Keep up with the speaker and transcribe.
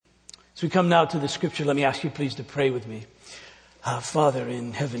As we come now to the scripture, let me ask you please to pray with me. Father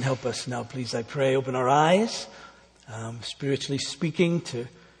in heaven, help us now, please, I pray. Open our eyes, spiritually speaking, to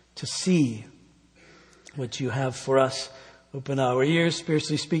see what you have for us. Open our ears,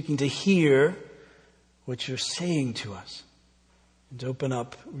 spiritually speaking, to hear what you're saying to us. And to open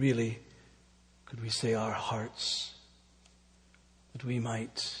up, really, could we say, our hearts, that we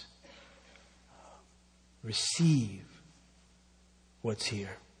might receive what's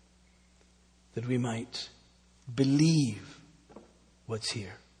here. That we might believe what's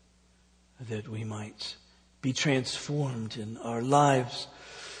here. That we might be transformed in our lives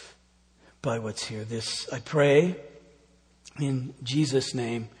by what's here. This I pray in Jesus'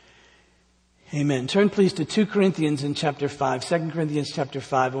 name. Amen. Turn please to 2 Corinthians in chapter 5. 2 Corinthians chapter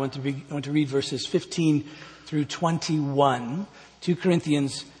 5. I want to read verses 15 through 21. 2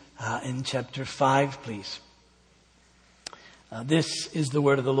 Corinthians in chapter 5, please. This is the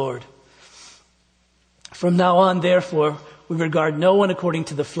word of the Lord. From now on, therefore, we regard no one according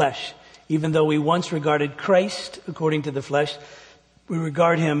to the flesh. Even though we once regarded Christ according to the flesh, we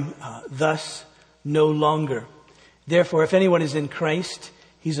regard him thus no longer. Therefore, if anyone is in Christ,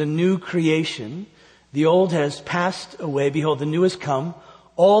 he's a new creation. The old has passed away. Behold, the new has come.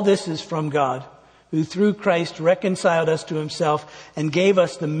 All this is from God, who through Christ reconciled us to himself and gave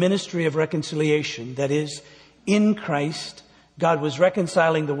us the ministry of reconciliation. That is, in Christ, God was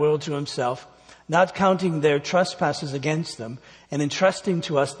reconciling the world to himself, not counting their trespasses against them, and entrusting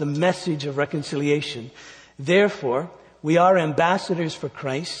to us the message of reconciliation. Therefore, we are ambassadors for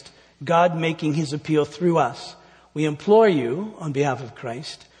Christ, God making his appeal through us. We implore you, on behalf of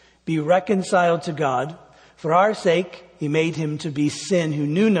Christ, be reconciled to God. For our sake, he made him to be sin who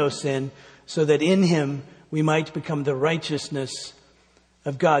knew no sin, so that in him we might become the righteousness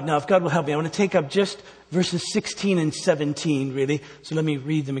of God. Now, if God will help me, I want to take up just verses 16 and 17, really. So let me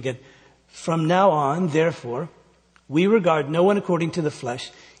read them again. From now on, therefore, we regard no one according to the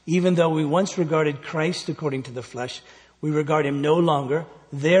flesh. Even though we once regarded Christ according to the flesh, we regard him no longer.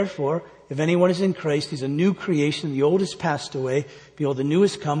 Therefore, if anyone is in Christ, he's a new creation. The old has passed away. Behold, the new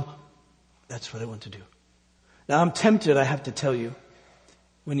has come. That's what I want to do. Now, I'm tempted, I have to tell you,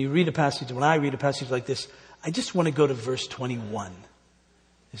 when I read a passage like this, I just want to go to verse 21.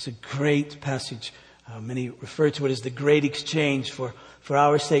 It's a great passage. Many refer to it as the great exchange. For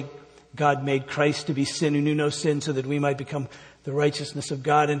our sake, God made Christ to be sin who knew no sin, so that we might become the righteousness of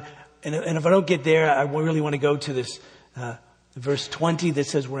God. And if I don't get there, I really want to go to this verse 20 that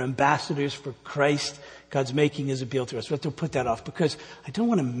says we're ambassadors for Christ. God's making his appeal to us. We have to put that off because I don't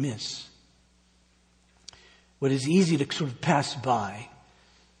want to miss what is easy to sort of pass by,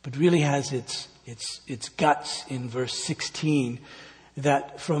 but really has its guts in verse 16.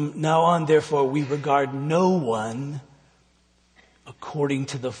 That from now on, therefore, we regard no one according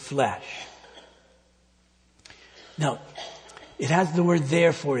to the flesh. Now, it has the word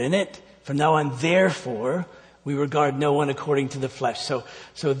therefore in it. From now on, therefore, we regard no one according to the flesh. So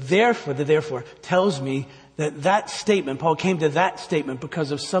therefore, the therefore tells me that statement, Paul came to that statement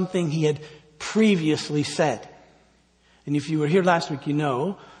because of something he had previously said. And if you were here last week, you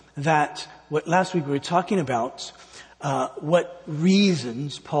know that last week we were talking about what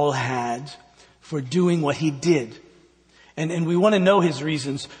reasons Paul had for doing what he did. And we want to know his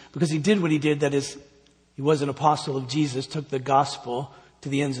reasons because he did what he did. That is, he was an apostle of Jesus, took the gospel to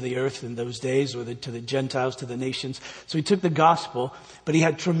the ends of the earth in those days, or to the Gentiles, to the nations. So he took the gospel, but he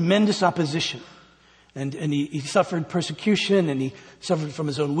had tremendous opposition. And he suffered persecution, and he suffered from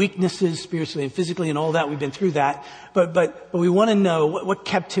his own weaknesses, spiritually and physically, and all that. We've been through that. But we want to know what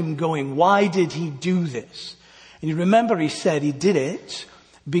kept him going. Why did he do this? And you remember he said he did it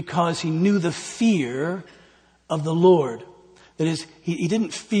because he knew the fear of the Lord. That is, he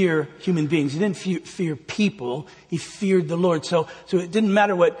didn't fear human beings. He didn't fear people. He feared the Lord. So it didn't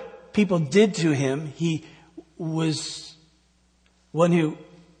matter what people did to him. He was one who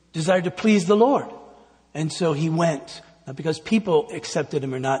desired to please the Lord. And so he went, not because people accepted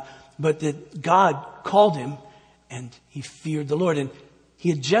him or not, but that God called him and he feared the Lord. And he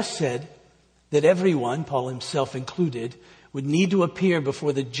had just said that everyone, Paul himself included, would need to appear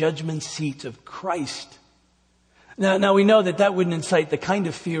before the judgment seat of Christ. Now we know that wouldn't incite the kind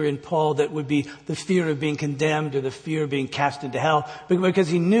of fear in Paul that would be the fear of being condemned or the fear of being cast into hell, because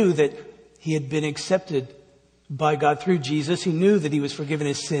he knew that he had been accepted by God through Jesus. He knew that he was forgiven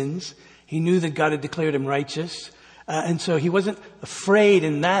his sins. He knew that God had declared him righteous. And so he wasn't afraid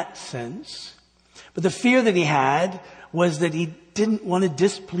in that sense. But the fear that he had was that he didn't want to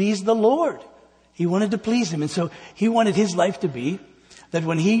displease the Lord. He wanted to please him. And so he wanted his life to be that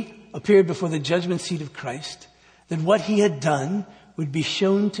when he appeared before the judgment seat of Christ, that what he had done would be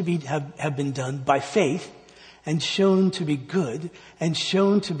shown to have been done by faith, and shown to be good, and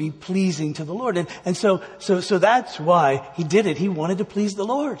shown to be pleasing to the Lord. And so that's why he did it. He wanted to please the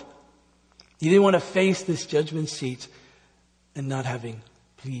Lord. He didn't want to face this judgment seat and not having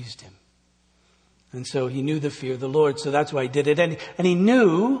pleased him. And so he knew the fear of the Lord, so that's why he did it. And he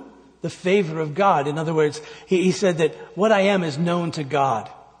knew the favor of God. In other words, he said that what I am is known to God.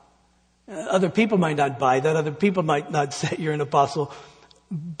 Other people might not buy that. Other people might not say you're an apostle.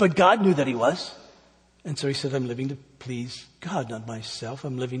 But God knew that he was. And so he said, I'm living to please God, not myself.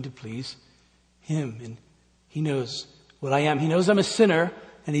 I'm living to please him. And he knows what I am. He knows I'm a sinner,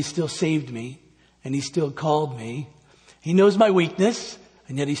 and he still saved me, and he still called me. He knows my weakness,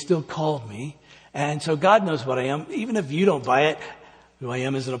 and yet he still called me. And so God knows what I am. Even if you don't buy it, who I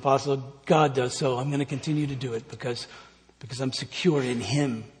am as an apostle, God does. So I'm going to continue to do it because I'm secure in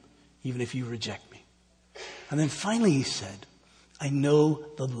him, even if you reject me. And then finally he said, I know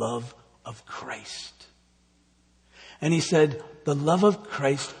the love of Christ. And he said, the love of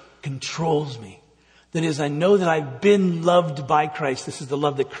Christ controls me. That is, I know that I've been loved by Christ. This is the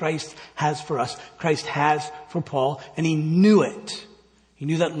love that Christ has for us. Christ has for Paul. And he knew it. He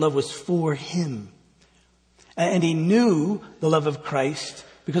knew that love was for him. And he knew the love of Christ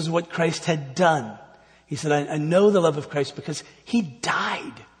because of what Christ had done. He said, I know the love of Christ because he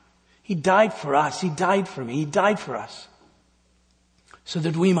died. He died for us. He died for me. He died for us so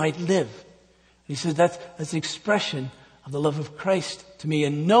that we might live. He said that's the expression of the love of Christ to me.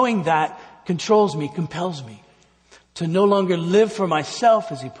 And knowing that controls me, compels me to no longer live for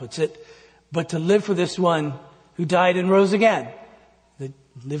myself, as he puts it, but to live for this one who died and rose again. To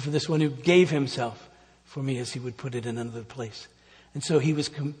live for this one who gave himself for me, as he would put it in another place. And so he was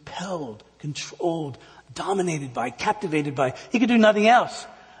compelled, controlled, dominated by, captivated by. He could do nothing else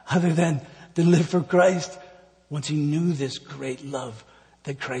other than to live for Christ once he knew this great love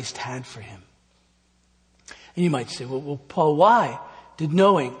that Christ had for him. And you might say, well, Paul, why did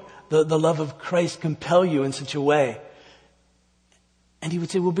knowing the love of Christ compel you in such a way? And he would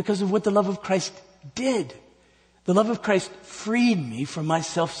say, well, because of what the love of Christ did. The love of Christ freed me from my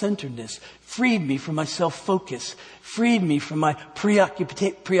self-centeredness, freed me from my self-focus, freed me from my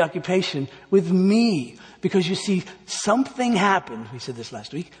preoccupation with me. Because you see, something happened. We said this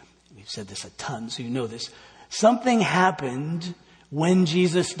last week. We've said this a ton, so you know this. Something happened when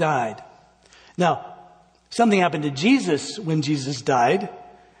Jesus died. Now, something happened to Jesus when Jesus died,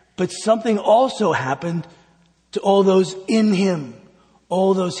 but something also happened to all those in him,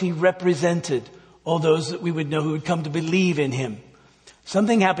 all those he represented, all those that we would know who would come to believe in him.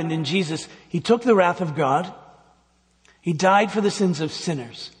 Something happened in Jesus. He took the wrath of God. He died for the sins of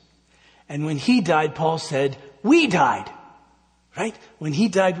sinners. And when he died, Paul said, we died. Right? When he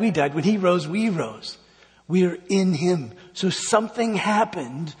died, we died. When he rose, we rose. We're in him. So something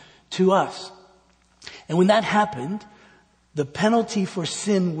happened to us. And when that happened, the penalty for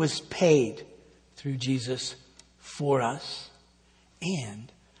sin was paid through Jesus for us.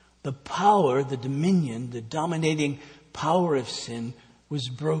 And the power, the dominion, the dominating power of sin was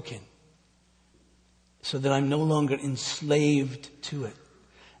broken. So that I'm no longer enslaved to it.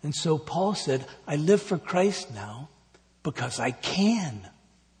 And so Paul said, I live for Christ now because I can.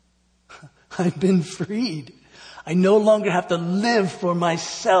 I've been freed. I no longer have to live for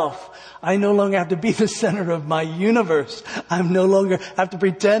myself. I no longer have to be the center of my universe. I no longer have to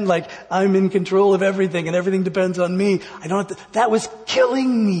pretend like I'm in control of everything and everything depends on me. I don't have to. That was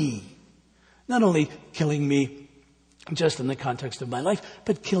killing me. Not only killing me just in the context of my life,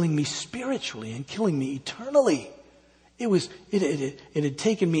 but killing me spiritually and killing me eternally. It had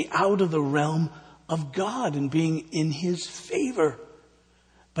taken me out of the realm of God and being in his favor.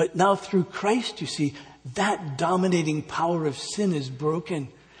 But now through Christ, you see, that dominating power of sin is broken.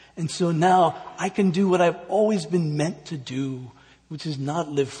 And so now I can do what I've always been meant to do, which is not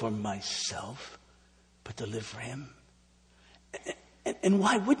live for myself, but to live for him. And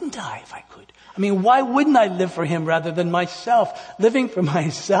why wouldn't I if I could? I mean, why wouldn't I live for him rather than myself? Living for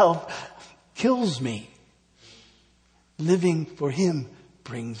myself kills me. Living for him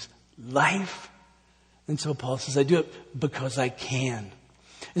brings life. And so Paul says, I do it because I can.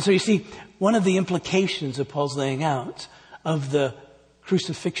 And so you see, one of the implications that Paul's laying out of the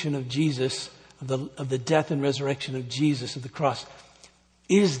crucifixion of Jesus, of the death and resurrection of Jesus at the cross,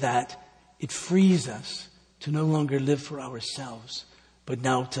 is that it frees us to no longer live for ourselves, but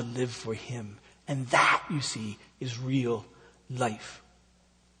now to live for him. And that, you see, is real life.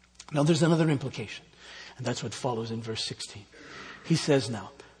 Now there's another implication, and that's what follows in verse 16. He says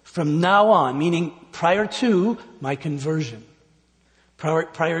now, from now on, meaning prior to my conversion,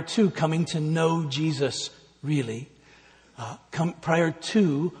 prior to coming to know Jesus really, prior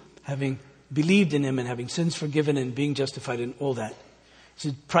to having believed in him and having sins forgiven and being justified and all that.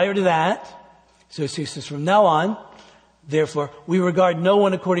 So prior to that, so he says from now on, therefore, we regard no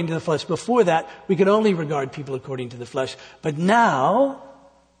one according to the flesh. Before that, we could only regard people according to the flesh. But now,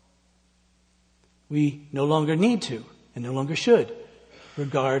 we no longer need to and no longer should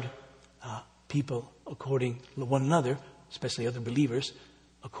regard people according to one another, especially other believers,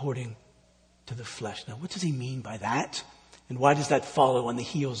 according to the flesh. Now, what does he mean by that? And why does that follow on the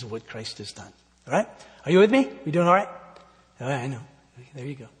heels of what Christ has done? All right? Are you with me? We doing all right? All right, I know. There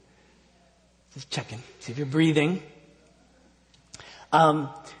you go. Just checking. See if you're breathing.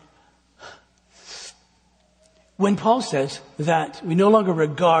 When Paul says that we no longer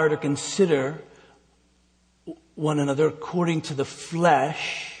regard or consider one another according to the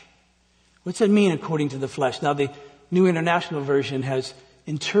flesh, what's that mean, according to the flesh? Now, the New International Version has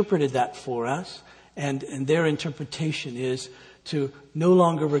interpreted that for us, and their interpretation is to no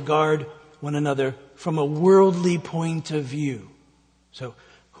longer regard one another from a worldly point of view. So,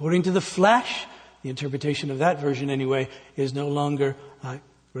 according to the flesh, the interpretation of that version anyway, is no longer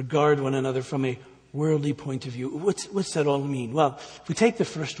regard one another from a worldly point of view. What's that all mean? Well, if we take the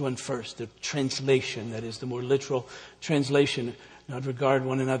first one first, the translation, that is the more literal translation, not regard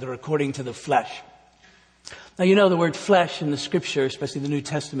one another according to the flesh. Now, you know the word flesh in the scripture, especially the New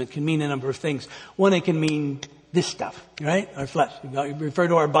Testament, can mean a number of things. One, it can mean this stuff, right? Our flesh. We refer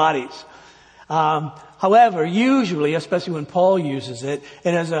to our bodies. However, usually, especially when Paul uses it,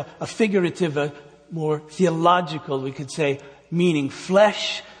 it has a figurative, a more theological, we could say, meaning.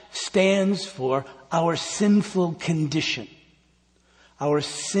 Flesh stands for our sinful condition, our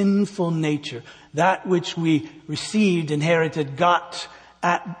sinful nature, that which we received, inherited, got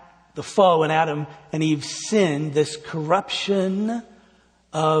at the fall when Adam and Eve sinned, this corruption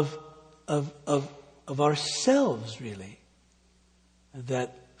of ourselves, really.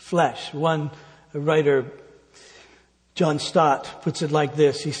 That flesh. One writer, John Stott, puts it like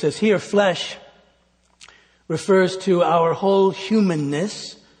this. He says, here, flesh refers to our whole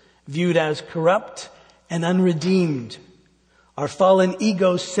humanness viewed as corrupt and unredeemed. Our fallen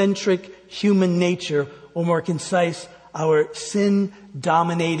egocentric human nature, or more concise, our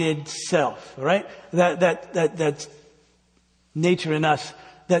sin-dominated self. All right? That nature in us,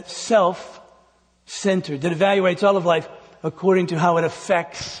 that self-centered, that evaluates all of life according to how it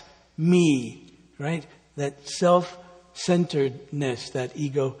affects me. Right? That self-centeredness, that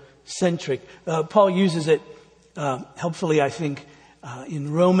egocentric. Paul uses it helpfully, I think,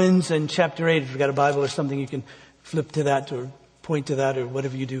 in Romans and chapter 8. If you've got a Bible or something, you can flip to that or point to that or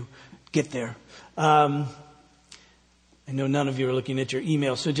whatever you do, get there. I know none of you are looking at your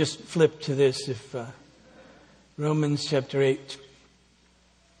email, so just flip to this. If Romans chapter 8,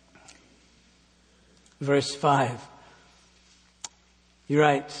 verse 5. He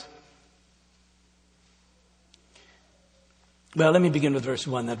writes, well, let me begin with verse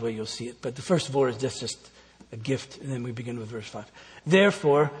 1, that way you'll see it. But the first four is just a gift, and then we begin with verse 5.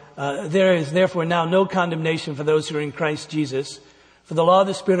 Therefore, there is therefore now no condemnation for those who are in Christ Jesus. For the law of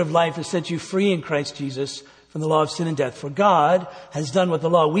the Spirit of life has set you free in Christ Jesus from the law of sin and death. For God has done what the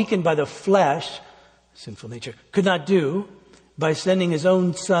law, weakened by the flesh, sinful nature, could not do, by sending his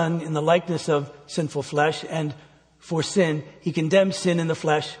own Son in the likeness of sinful flesh, and for sin, he condemned sin in the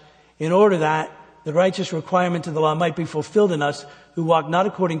flesh, in order that the righteous requirement of the law might be fulfilled in us, who walk not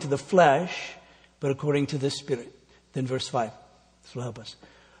according to the flesh, but according to the Spirit. Then verse 5. This will help us.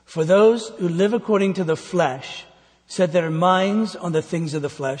 For those who live according to the flesh set their minds on the things of the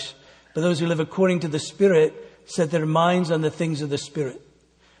flesh, but those who live according to the Spirit set their minds on the things of the Spirit.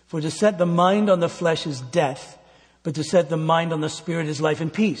 For to set the mind on the flesh is death, but to set the mind on the Spirit is life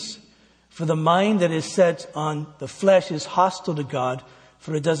and peace. For the mind that is set on the flesh is hostile to God,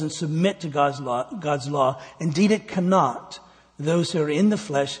 for it doesn't submit to God's law. Indeed, it cannot. Those who are in the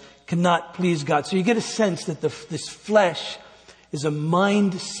flesh cannot please God. So you get a sense that this flesh is a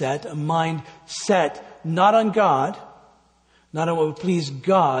mind set not on God, not on what would please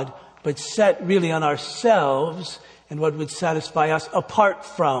God, but set really on ourselves and what would satisfy us apart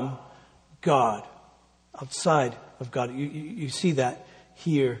from God, outside of God. You see that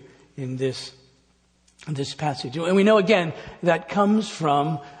here in this passage. And we know again that comes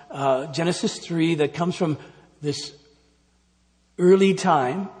from Genesis 3, that comes from this early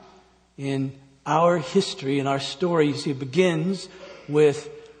time in our history, in our story. You see, it begins with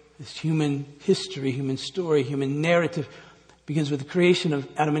this human history, human story, human narrative. It begins with the creation of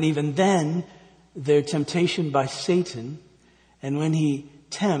Adam and Eve, and then their temptation by Satan. And when he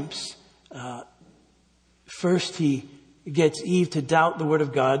tempts, first he gets Eve to doubt the word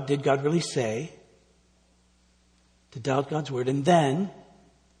of God. Did God really say? to doubt God's word, and then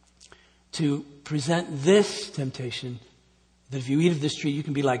to present this temptation that if you eat of this tree, you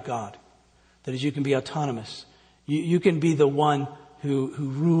can be like God. That is, you can be autonomous. You can be the one who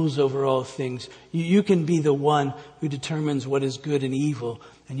rules over all things. You can be the one who determines what is good and evil,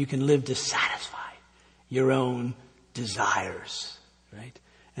 and you can live to satisfy your own desires, right?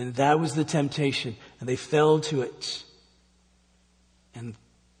 And that was the temptation, and they fell to it, and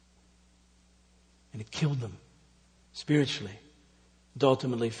it killed them spiritually, and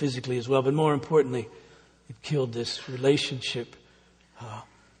ultimately physically as well. But more importantly, it killed this relationship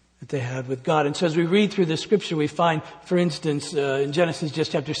that they had with God. And so as we read through the scripture, we find, for instance, in Genesis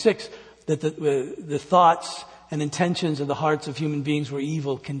just chapter 6, that the thoughts and intentions of the hearts of human beings were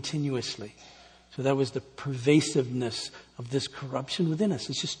evil continuously. So that was the pervasiveness of this corruption within us.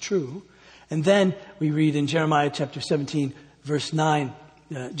 It's just true. And then we read in Jeremiah chapter 17, verse 9,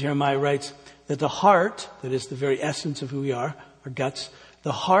 Jeremiah writes that the heart, that is the very essence of who we are, our guts,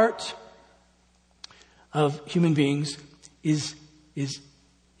 the heart of human beings is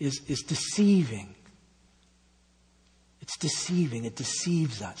deceiving. It's deceiving. It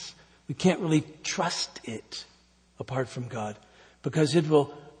deceives us. We can't really trust it apart from God because it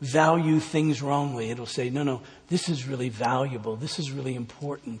will value things wrongly. It'll say, no, this is really valuable. This is really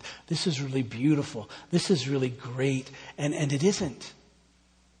important. This is really beautiful. This is really great. And it isn't.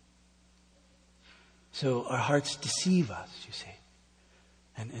 So our hearts deceive us, you see.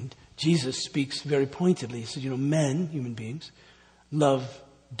 And Jesus speaks very pointedly. He says, men, human beings, love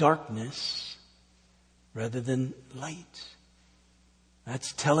darkness rather than light.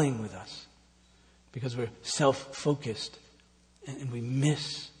 That's telling with us because we're self-focused and we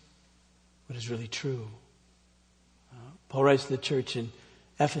miss what is really true. Paul writes to the church in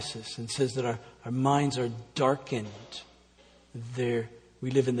Ephesus and says that our minds are darkened. We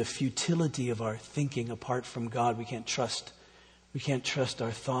live in the futility of our thinking apart from God. We can't trust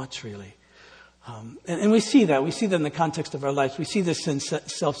our thoughts really. And we see that. We see that in the context of our lives. We see this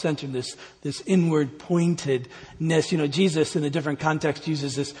self-centeredness, this inward pointedness. Jesus in a different context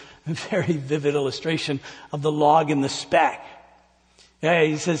uses this very vivid illustration of the log and the speck. Yeah,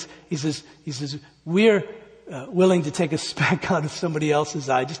 he says, we're willing to take a speck out of somebody else's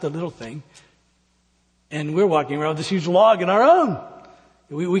eye, just a little thing. And we're walking around with this huge log in our own.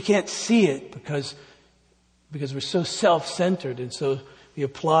 We can't see it because we're so self-centered and so we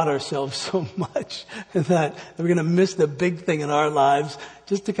applaud ourselves so much that we're going to miss the big thing in our lives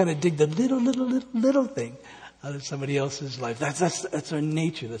just to kind of dig the little thing out of somebody else's life. That's our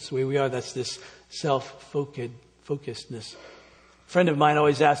nature. That's the way we are. That's this self-focusedness. A friend of mine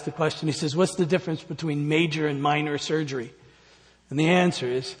always asks the question. He says, "What's the difference between major and minor surgery?" And the answer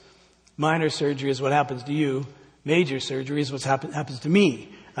is, minor surgery is what happens to you. Major surgery is what happens to me.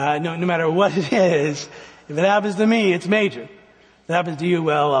 No matter what it is, if it happens to me, it's major. If it happens to you,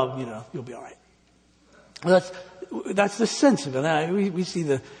 well, you'll be all right. Well, that's the sense of it. We see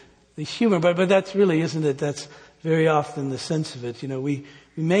the humor, but that's really, isn't it? That's very often the sense of it. We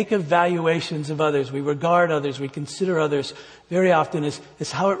make evaluations of others. We regard others. We consider others very often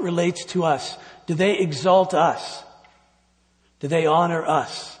as how it relates to us. Do they exalt us? Do they honor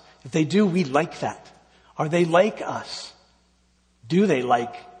us? If they do, we like that. Are they like us? Do they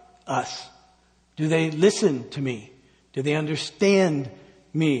like us? Do they listen to me? Do they understand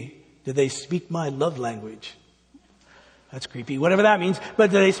me? Do they speak my love language? That's creepy, whatever that means.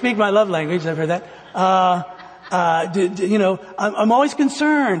 But do they speak my love language? I've heard that. I'm always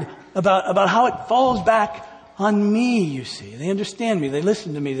concerned about how it falls back on me, you see. They understand me. They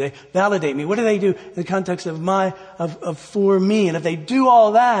listen to me. They validate me. What do they do in the context of for me? And if they do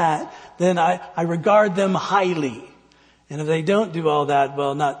all that, then I regard them highly. And if they don't do all that,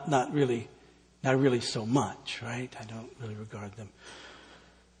 well, not really so much, right? I don't really regard them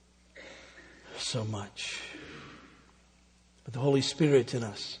so much. But the Holy Spirit in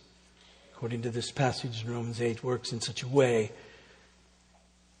us, according to this passage in Romans 8, works in such a way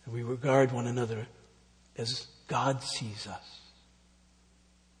that we regard one another as God sees us.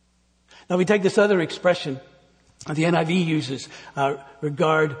 Now we take this other expression the NIV uses,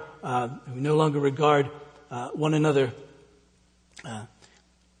 regard, we no longer regard one another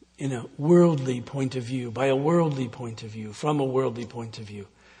in a worldly point of view, by a worldly point of view, from a worldly point of view.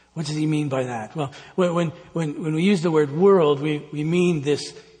 What does he mean by that? Well, when we use the word world, we mean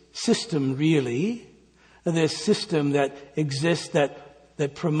this system really, this system that exists,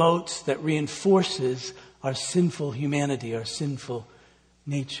 that promotes, that reinforces our sinful humanity, our sinful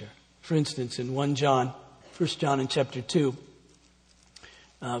nature. For instance, in 1 John in chapter 2,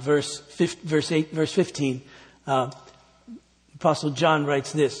 verse 15, Apostle John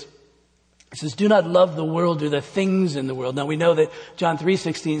writes this. It says, do not love the world or the things in the world. Now we know that John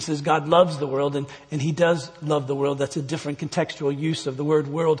 3:16 says God loves the world, and he does love the world. That's a different contextual use of the word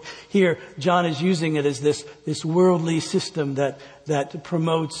world. Here, John is using it as this worldly system that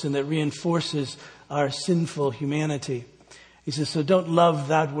promotes and that reinforces our sinful humanity. He says, so don't love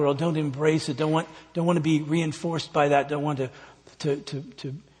that world. Don't embrace it. Don't want to be reinforced by that. Don't want to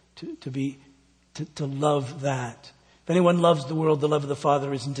love that. If anyone loves the world, the love of the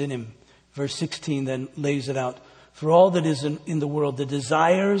Father isn't in him. Verse 16 then lays it out. For all that is in the world, the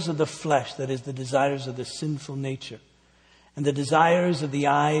desires of the flesh, that is the desires of the sinful nature, and the desires of the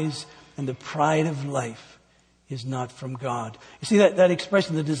eyes and the pride of life is not from God. You see that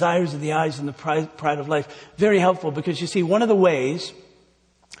expression, the desires of the eyes and the pride of life, very helpful, because you see, one of the ways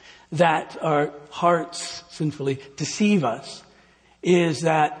that our hearts sinfully deceive us is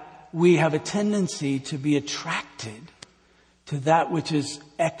that we have a tendency to be attracted to that which is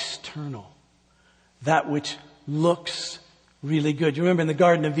external, that which looks really good. You remember in the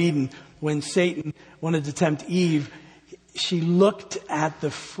Garden of Eden, when Satan wanted to tempt Eve, she looked at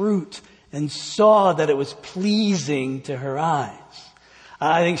the fruit and saw that it was pleasing to her eyes.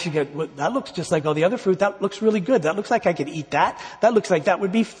 I think she got, well, that looks just like all the other fruit. That looks really good. That looks like I could eat that. That looks like that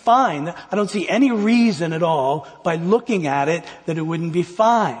would be fine. I don't see any reason at all by looking at it that it wouldn't be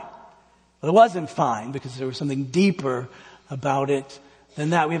fine. But it wasn't fine, because there was something deeper about it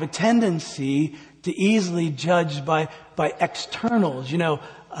than that. We have a tendency to easily judge by externals. You know,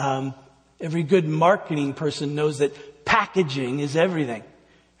 every good marketing person knows that packaging is everything,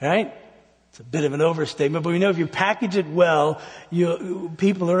 right? It's a bit of an overstatement, but we know if you package it well,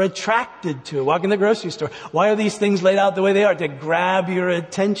 people are attracted to it. Walk in the grocery store. Why are these things laid out the way they are? To grab your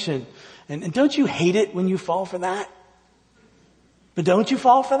attention. And don't you hate it when you fall for that? But don't you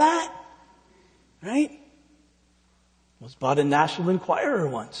fall for that? Right? I was bought a National Enquirer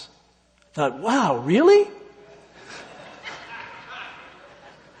once. I thought, wow, really?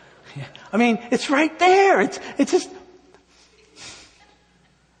 Yeah. I mean, it's right there. It's just,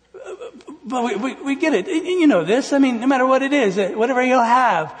 but we get it. You know this. I mean, no matter what it is, whatever you'll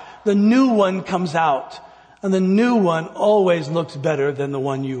have, the new one comes out. And the new one always looks better than the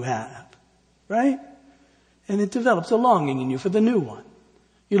one you have. Right? And it develops a longing in you for the new one.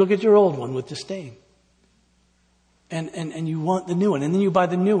 You look at your old one with disdain. And you want the new one. And then you buy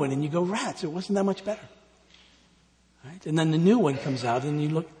the new one and you go, rats, it wasn't that much better. Right? And then the new one comes out and you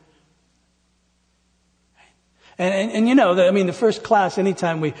look. And you know, the first class,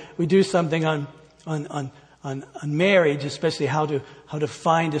 anytime we do something on marriage, especially how to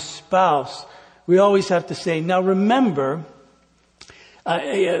find a spouse, we always have to say, now remember,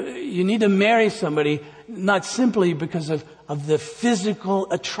 you need to marry somebody not simply because of the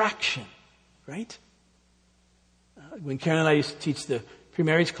physical attraction, right? When Karen and I used to teach the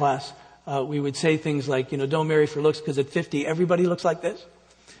pre-marriage class, we would say things like, don't marry for looks, because at 50, everybody looks like this.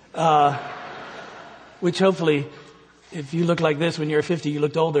 Which hopefully, if you look like this when you're 50, you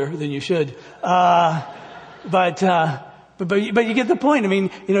looked older than you should. But you get the point. I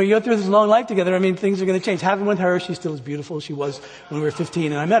mean, you go through this long life together. I mean, things are going to change. Having with her, she's still as beautiful as she was when we were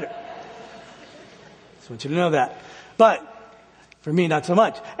 15 and I met her. Just want you to know that. But for me, not so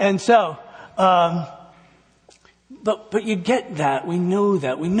much. And so, but you get that. We know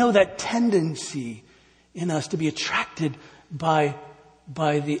that. We know that tendency in us to be attracted by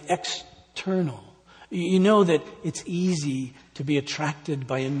the external. You know that it's easy to be attracted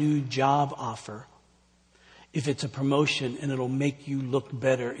by a new job offer if it's a promotion and it'll make you look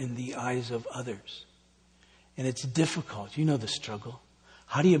better in the eyes of others. And it's difficult. You know the struggle.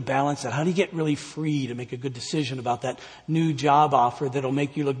 How do you balance that? How do you get really free to make a good decision about that new job offer that'll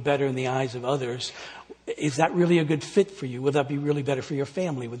make you look better in the eyes of others? Is that really a good fit for you? Would that be really better for your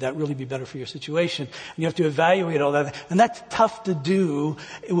family? Would that really be better for your situation? And you have to evaluate all that. And that's tough to do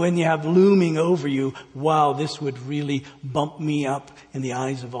when you have looming over you, wow, this would really bump me up in the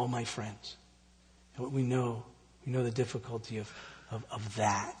eyes of all my friends. And we know the difficulty of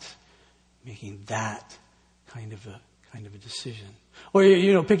that, making that kind of a decision. Or,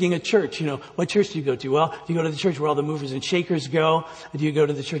 picking a church. What church do you go to? Well, do you go to the church where all the movers and shakers go? Or do you go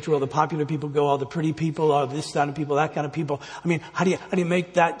to the church where all the popular people go, all the pretty people, all this kind of people, that kind of people? I mean, how do you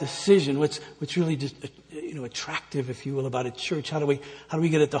make that decision? What's really just, attractive, if you will, about a church? How do we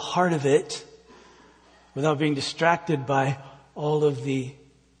get at the heart of it without being distracted by all of the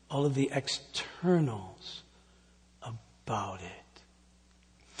externals about it?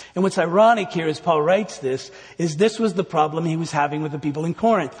 And what's ironic here as Paul writes this was the problem he was having with the people in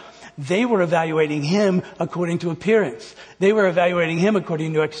Corinth. They were evaluating him according to appearance. They were evaluating him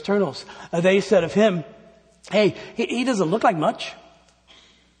according to externals. They said of him, hey, he doesn't look like much.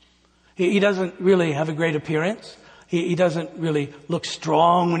 He doesn't really have a great appearance. He doesn't really look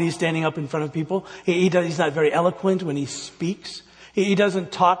strong when he's standing up in front of people. He's not very eloquent when he speaks. He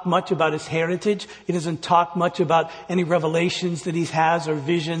doesn't talk much about his heritage. He doesn't talk much about any revelations that he has or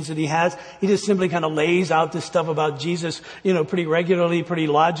visions that he has. He just simply kind of lays out this stuff about Jesus, pretty regularly, pretty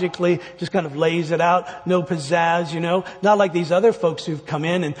logically, just kind of lays it out. No pizzazz, Not like these other folks who've come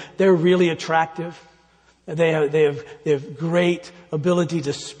in and they're really attractive. They have great ability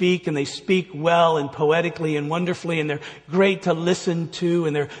to speak, and they speak well and poetically and wonderfully, and they're great to listen to,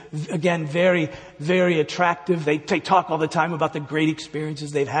 and they're, again, very, very attractive. They talk all the time about the great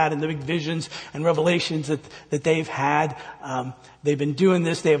experiences they've had and the big visions and revelations that they've had. They've been doing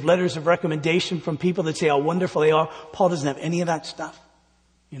this. They have letters of recommendation from people that say how wonderful they are. Paul doesn't have any of that stuff,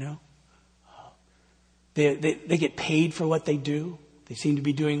 They get paid for what they do. They seem to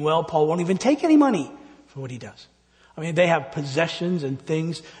be doing well. Paul won't even take any money for what he does. I mean, they have possessions and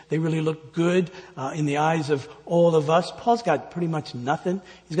things. They really look good in the eyes of all of us. Paul's got pretty much nothing.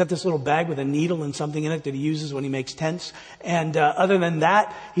 He's got this little bag with a needle and something in it that he uses when he makes tents. And other than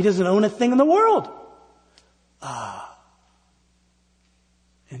that, he doesn't own a thing in the world.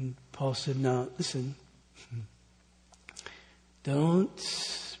 And Paul said, no, listen,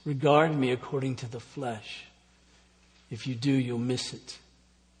 don't regard me according to the flesh. If you do, you'll miss it.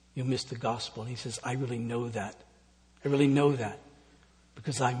 You'll miss the gospel. And he says, I really know that. I really know that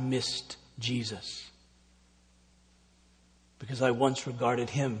because I missed Jesus. Because I once regarded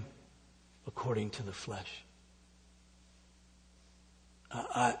him according to the flesh.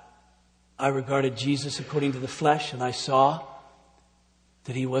 I regarded Jesus according to the flesh, and I saw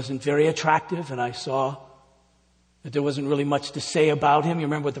that he wasn't very attractive, and I saw that there wasn't really much to say about him. You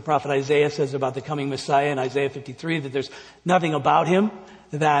remember what the prophet Isaiah says about the coming Messiah in Isaiah 53, that there's nothing about him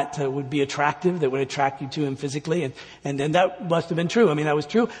that would be attractive, that would attract you to him physically. And that must have been true. I mean, that was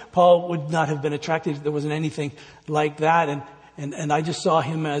true. Paul would not have been attractive. There wasn't anything like that. And I just saw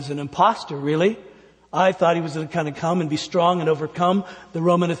him as an imposter, really. I thought he was going to kind of come and be strong and overcome the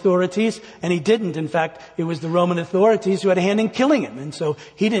Roman authorities. And he didn't. In fact, it was the Roman authorities who had a hand in killing him. And so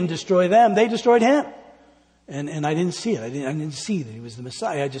he didn't destroy them. They destroyed him. And I didn't see it. I didn't see that he was the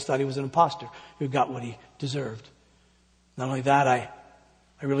Messiah. I just thought he was an imposter who got what he deserved. Not only that, I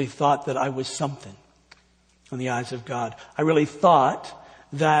really thought that I was something in the eyes of God. I really thought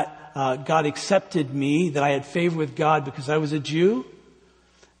that God accepted me, that I had favor with God because I was a Jew,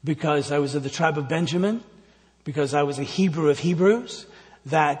 because I was of the tribe of Benjamin, because I was a Hebrew of Hebrews,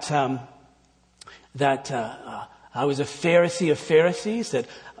 that I was a Pharisee of Pharisees, that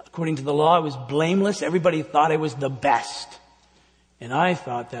according to the law I was blameless. Everybody thought I was the best. And I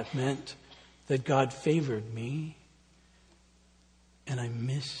thought that meant that God favored me. And I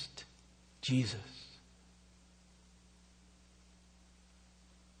missed Jesus.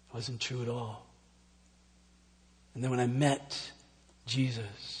 It wasn't true at all. And then when I met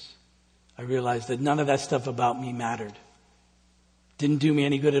Jesus, I realized that none of that stuff about me mattered. Didn't do me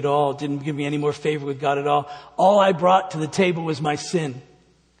any good at all. Didn't give me any more favor with God at all. All I brought to the table was my sin.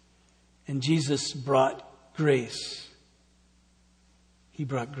 And Jesus brought grace. He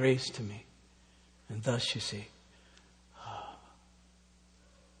brought grace to me. And thus, you see,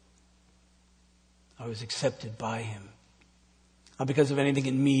 I was accepted by him. Not because of anything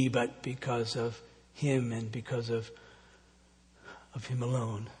in me, but because of him and because of him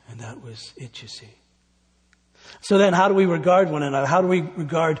alone. And that was it, you see. So then how do we regard one another? How do we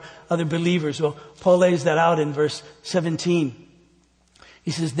regard other believers? Well, Paul lays that out in verse 17. He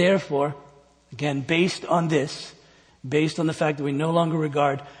says, therefore, again, based on this, based on the fact that we no longer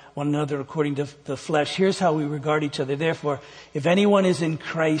regard one another according to the flesh, here's how we regard each other. Therefore, if anyone is in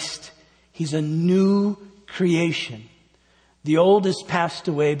Christ, he's a new creation. The old has passed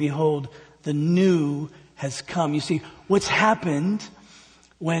away. Behold, the new has come. You see, what's happened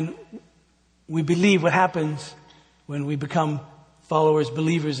when we believe, what happens when we become followers,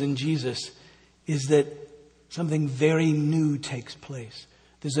 believers in Jesus, is that something very new takes place.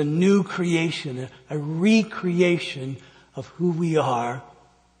 There's a new creation, a recreation of who we are.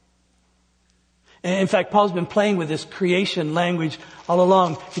 And in fact, Paul's been playing with this creation language all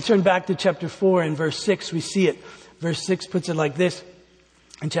along. If you turn back to chapter 4 and verse 6, we see it. Verse 6 puts it like this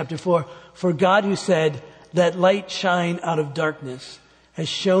in chapter 4. For God who said, let light shine out of darkness, has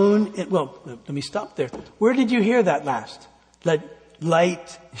shown it. Well, let me stop there. Where did you hear that last? Let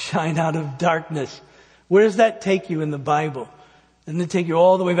light shine out of darkness. Where does that take you in the Bible? Doesn't it take you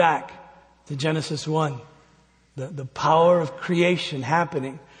all the way back to Genesis 1? The power of creation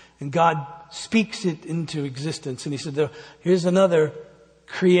happening. And God speaks it into existence. And he said, here's another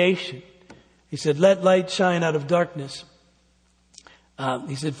creation. He said, let light shine out of darkness.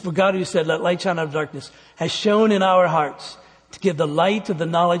 He said, for God who said, let light shine out of darkness, has shone in our hearts to give the light of the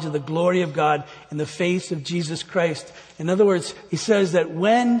knowledge of the glory of God in the face of Jesus Christ. In other words, he says that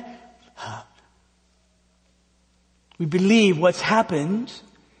when we believe what's happened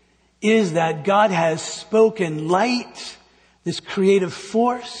is that God has spoken light, this creative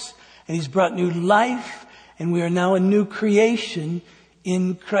force, and he's brought new life, and we are now a new creation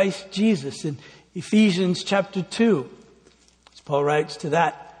in Christ Jesus. In Ephesians chapter 2, as Paul writes to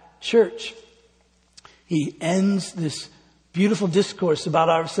that church, he ends this beautiful discourse about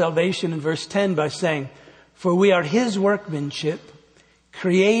our salvation in verse 10 by saying, for we are his workmanship,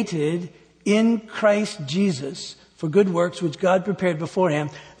 created in Christ Jesus for good works which God prepared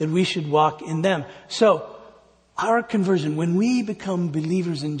beforehand that we should walk in them. So, our conversion, when we become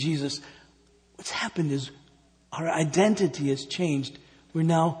believers in Jesus, what's happened is our identity has changed. We're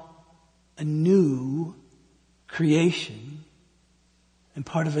now a new creation and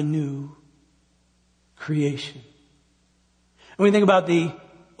part of a new creation. When we think about the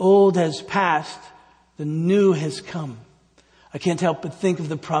old has passed, the new has come. I can't help but think of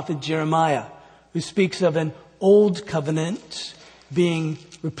the prophet Jeremiah, who speaks of an old covenant being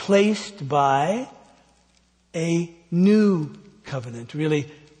replaced by a new covenant.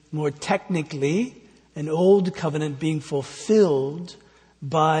 Really, more technically, an old covenant being fulfilled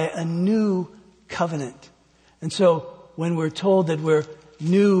by a new covenant. And so, when we're told that we're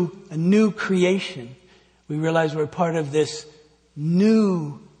a new creation, we realize we're part of this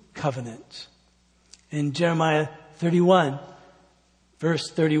new covenant. In Jeremiah 31, verse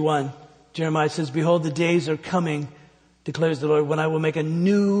 31, Jeremiah says, behold, the days are coming, declares the Lord, when I will make a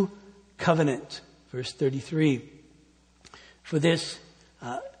new covenant. Verse 33, for this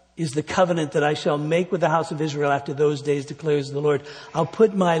is the covenant that I shall make with the house of Israel after those days, declares the Lord. I'll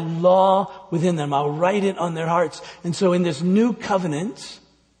put my law within them. I'll write it on their hearts. And so in this new covenant,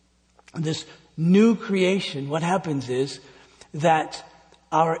 this new creation, what happens is that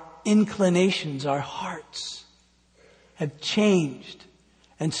our inclinations, our hearts have changed.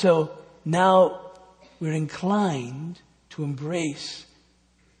 And so now we're inclined to embrace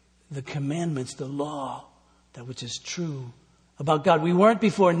the commandments, the law, that which is true about God. We weren't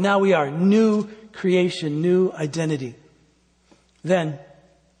before, now we are. New creation, new identity. Then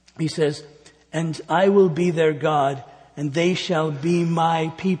he says, and I will be their God, and they shall be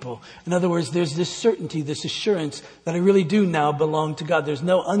my people. In other words, there's this certainty, this assurance that I really do now belong to God. There's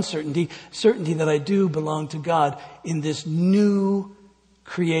no uncertainty, certainty that I do belong to God in this new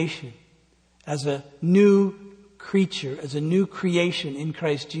creation. As a new creature, as a new creation in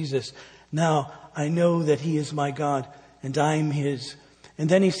Christ Jesus. Now I know that he is my God and I'm his. And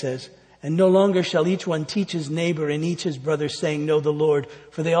then he says, and no longer shall each one teach his neighbor and each his brother, saying, know the Lord,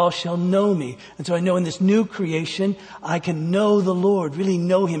 for they all shall know me. And so I know in this new creation, I can know the Lord, really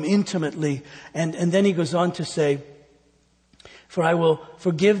know him intimately. And then he goes on to say, for I will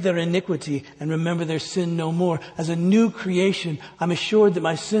forgive their iniquity and remember their sin no more. As a new creation, I'm assured that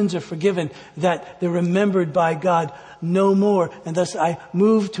my sins are forgiven, that they're remembered by God no more. And thus I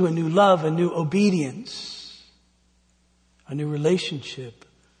move to a new love, a new obedience, a new relationship.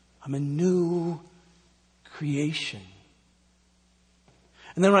 I'm a new creation.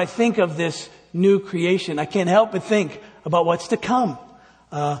 And then when I think of this new creation, I can't help but think about what's to come.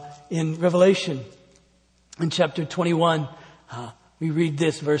 In Revelation, in chapter 21, we read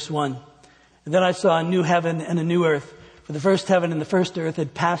this, verse 1. And then I saw a new heaven and a new earth. For the first heaven and the first earth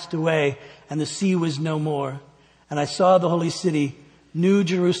had passed away, and the sea was no more. And I saw the holy city, New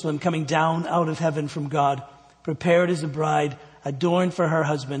Jerusalem, coming down out of heaven from God, prepared as a bride, adorned for her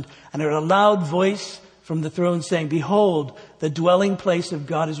husband. And I heard a loud voice from the throne saying, behold, the dwelling place of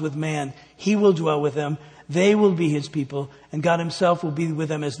God is with man. He will dwell with them. They will be his people, and God himself will be with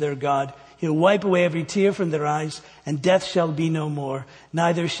them as their God. He'll wipe away every tear from their eyes, and death shall be no more.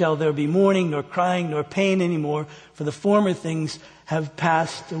 Neither shall there be mourning, nor crying, nor pain anymore, for the former things have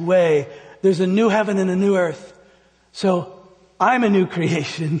passed away. There's a new heaven and a new earth. So I'm a new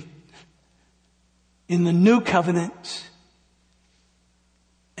creation in the new covenant,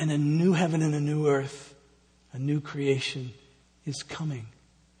 and a new heaven and a new earth, a new creation is coming.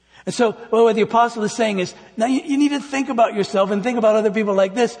 And so what the apostle is saying is, now you need to think about yourself and think about other people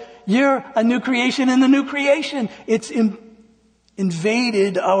like this. You're a new creation in the new creation. It's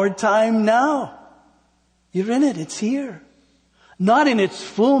invaded our time now. You're in it. It's here. Not in its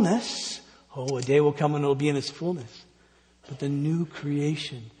fullness. Oh, a day will come when it will be in its fullness. But the new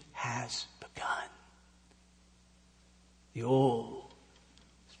creation has begun. The old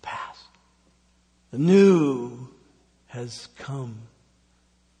is past. The new has come.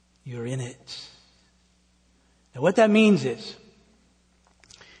 You're in it. Now what that means is,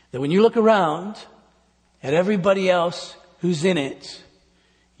 that when you look around at everybody else who's in it,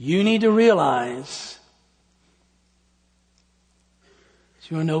 you need to realize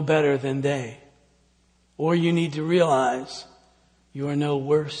that you are no better than they. Or you need to realize you are no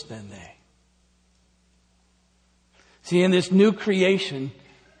worse than they. See, in this new creation,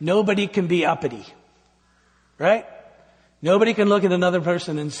 nobody can be uppity. Right? Nobody can look at another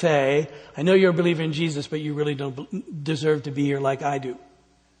person and say, I know you're a believer in Jesus, but you really don't deserve to be here like I do.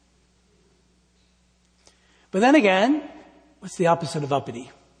 But then again, what's the opposite of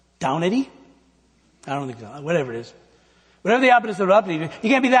uppity? Downity? I don't think so. Whatever it is. Whatever the opposite of uppity, you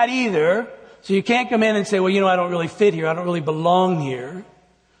can't be that either. So you can't come in and say, well, I don't really fit here. I don't really belong here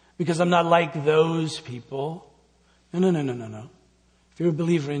because I'm not like those people. No. If you're a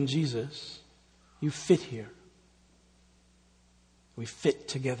believer in Jesus, you fit here. We fit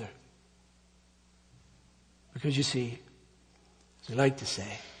together. Because you see, as we like to say,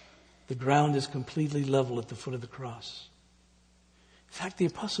 the ground is completely level at the foot of the cross. In fact, the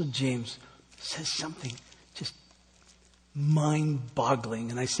Apostle James says something just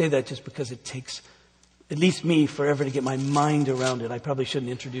mind-boggling. And I say that just because it takes, at least me, forever to get my mind around it. I probably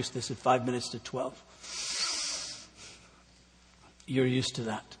shouldn't introduce this at 5 minutes to 12. You're used to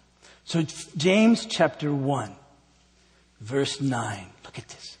that. So James chapter 1, verse 9. Look at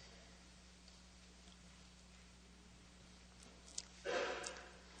this.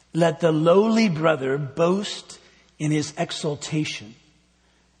 Let the lowly brother boast in his exaltation,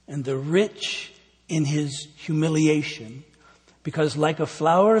 and the rich in his humiliation, because like a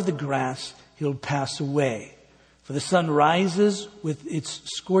flower of the grass, he'll pass away. For the sun rises with its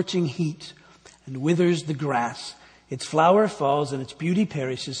scorching heat and withers the grass. Its flower falls and its beauty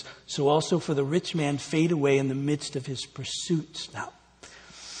perishes. So also for the rich man fade away in the midst of his pursuits. Now,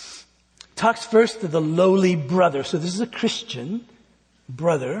 talks first to the lowly brother. So this is a Christian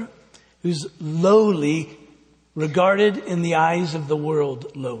brother who's lowly, regarded in the eyes of the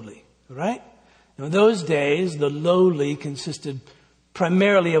world lowly. Right? Now, in those days, the lowly consisted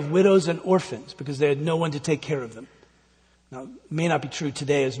primarily of widows and orphans because they had no one to take care of them. Now, it may not be true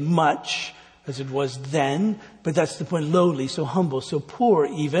today as much as it was then, but that's the point. Lowly, so humble, so poor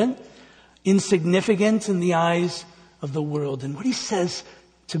even, insignificant in the eyes of the world. And what he says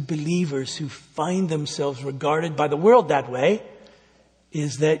to believers who find themselves regarded by the world that way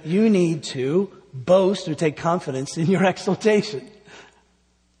is that you need to boast or take confidence in your exaltation,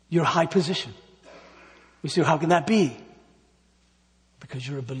 your high position. We say, how can that be? Because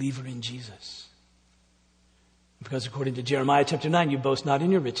you're a believer in Jesus. Because according to Jeremiah chapter 9, you boast not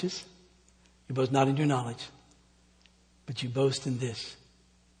in your riches, you boast not in your knowledge, but you boast in this,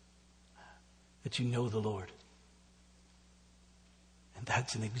 that you know the Lord. And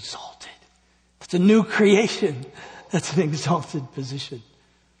that's an exalted, that's a new creation. That's an exalted position.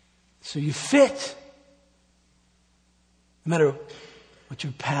 So you fit. No matter what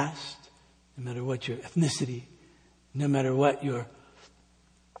your past, no matter what your ethnicity, no matter what your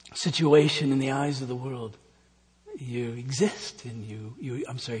situation in the eyes of the world, you exist and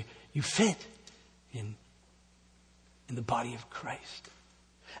you fit in the body of Christ.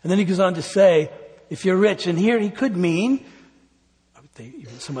 And then he goes on to say, if you're rich, and here he could mean, I would think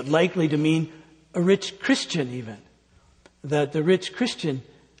even somewhat likely to mean a rich Christian even. That the rich Christian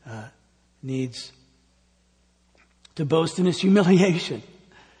needs to boast in his humiliation.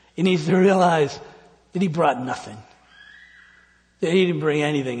 He needs to realize that he brought nothing. That he didn't bring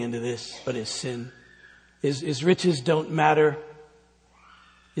anything into this but his sin. His riches don't matter.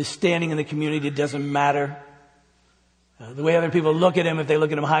 His standing in the community doesn't matter. The way other people look at him, if they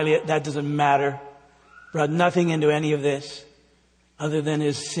look at him highly, that doesn't matter. Brought nothing into any of this other than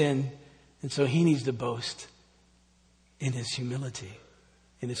his sin. And so he needs to boast in his humility,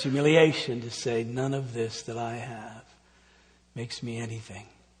 in his humiliation, to say, none of this that I have makes me anything.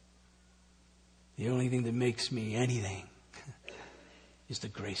 The only thing that makes me anything is the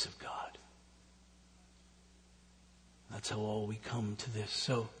grace of God. That's how all we come to this.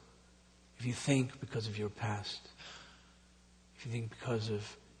 So, if you think because of your past, if you think because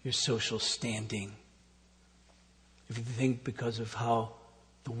of your social standing, if you think because of how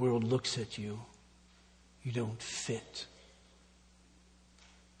the world looks at you, you don't fit.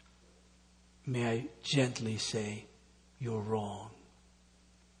 May I gently say, you're wrong.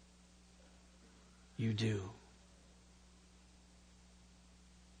 You do.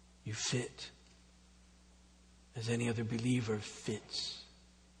 You fit as any other believer fits.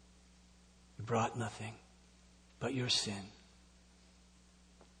 You brought nothing but your sin,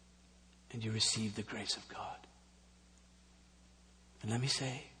 and you received the grace of God. And let me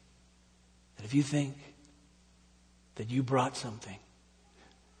say that if you think that you brought something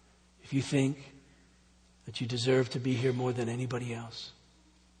if you think that you deserve to be here more than anybody else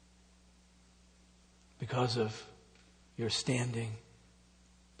because of your standing,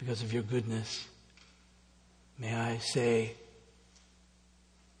 because of your goodness, may I say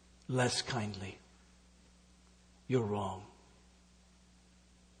less kindly, you're wrong.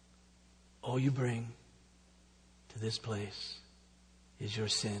 All you bring to this place is your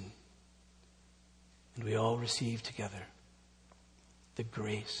sin. And we all receive together the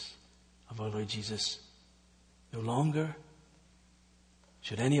grace of our Lord Jesus. No longer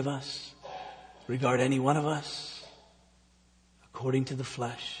should any of us regard any one of us according to the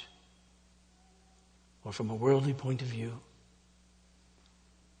flesh or from a worldly point of view.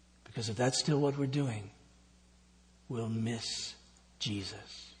 Because if that's still what we're doing, we'll miss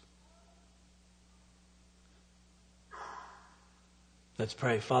Jesus. Let's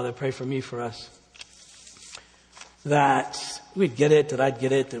pray. Father, pray for me, for us, that we'd get it, that I'd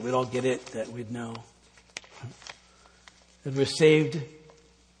get it, that we'd all get it, that we'd know that we're saved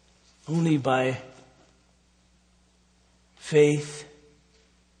only by faith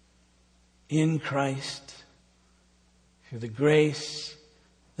in Christ, through the grace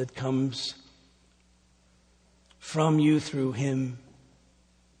that comes from you through Him,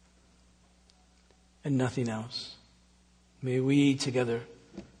 and nothing else. May we together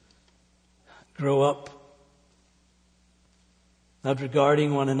grow up, not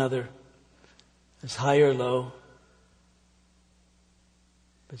regarding one another as high or low,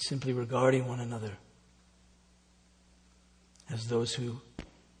 but simply regarding one another as those who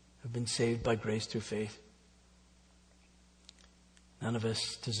have been saved by grace through faith. None of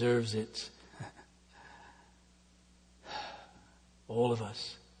us deserves it. All of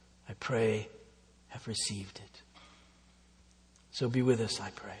us, I pray, have received it. So be with us, I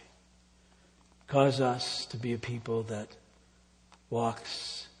pray. Cause us to be a people that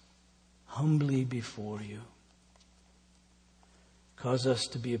walks humbly before you. Cause us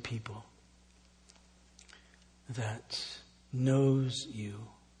to be a people that knows you.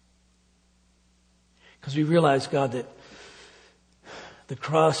 Because we realize, God, that the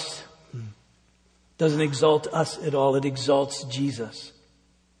cross doesn't exalt us at all. It exalts Jesus.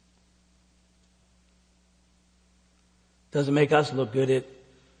 Doesn't make us look good. It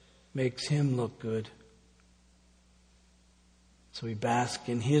makes Him look good. So we bask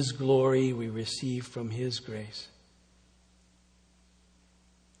in His glory. We receive from His grace.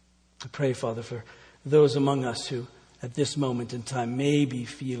 I pray, Father, for those among us who at this moment in time may be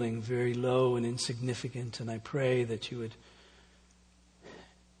feeling very low and insignificant. And I pray that you would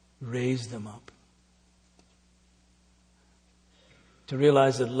raise them up to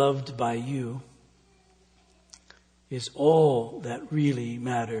realize that loved by you is all that really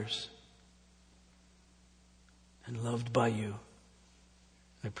matters. And loved by you,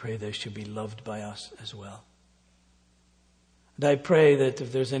 I pray they should be loved by us as well. And I pray that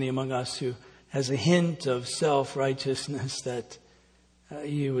if there's any among us who has a hint of self-righteousness, that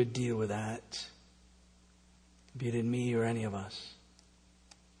you would deal with that, be it in me or any of us,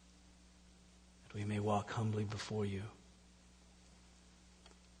 that we may walk humbly before you.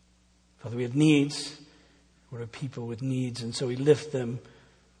 Father, we have needs. We're a people with needs, and so we lift them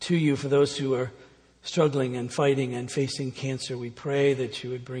to you. For those who are struggling and fighting and facing cancer, we pray that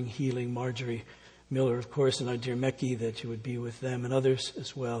you would bring healing. Marjorie Miller, of course, and our dear Mecky, that you would be with them and others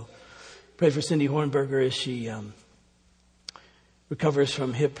as well. Pray for Cindy Hornberger as she recovers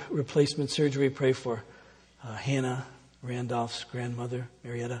from hip replacement surgery. Pray for Hannah Randolph's grandmother,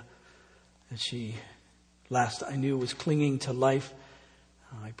 Marietta, as she, last I knew, was clinging to life.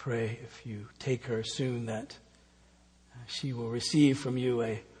 I pray if you take her soon that she will receive from you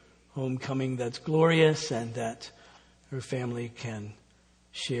a homecoming that's glorious, and that her family can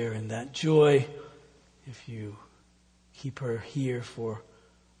share in that joy. If you keep her here for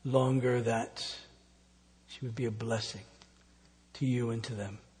longer, that she would be a blessing to you and to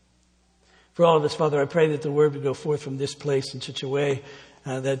them. For all of us, Father, I pray that the word would go forth from this place in such a way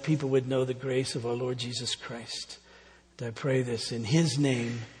that people would know the grace of our Lord Jesus Christ. And I pray this in His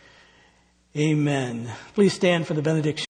name. Amen. Please stand for the benediction.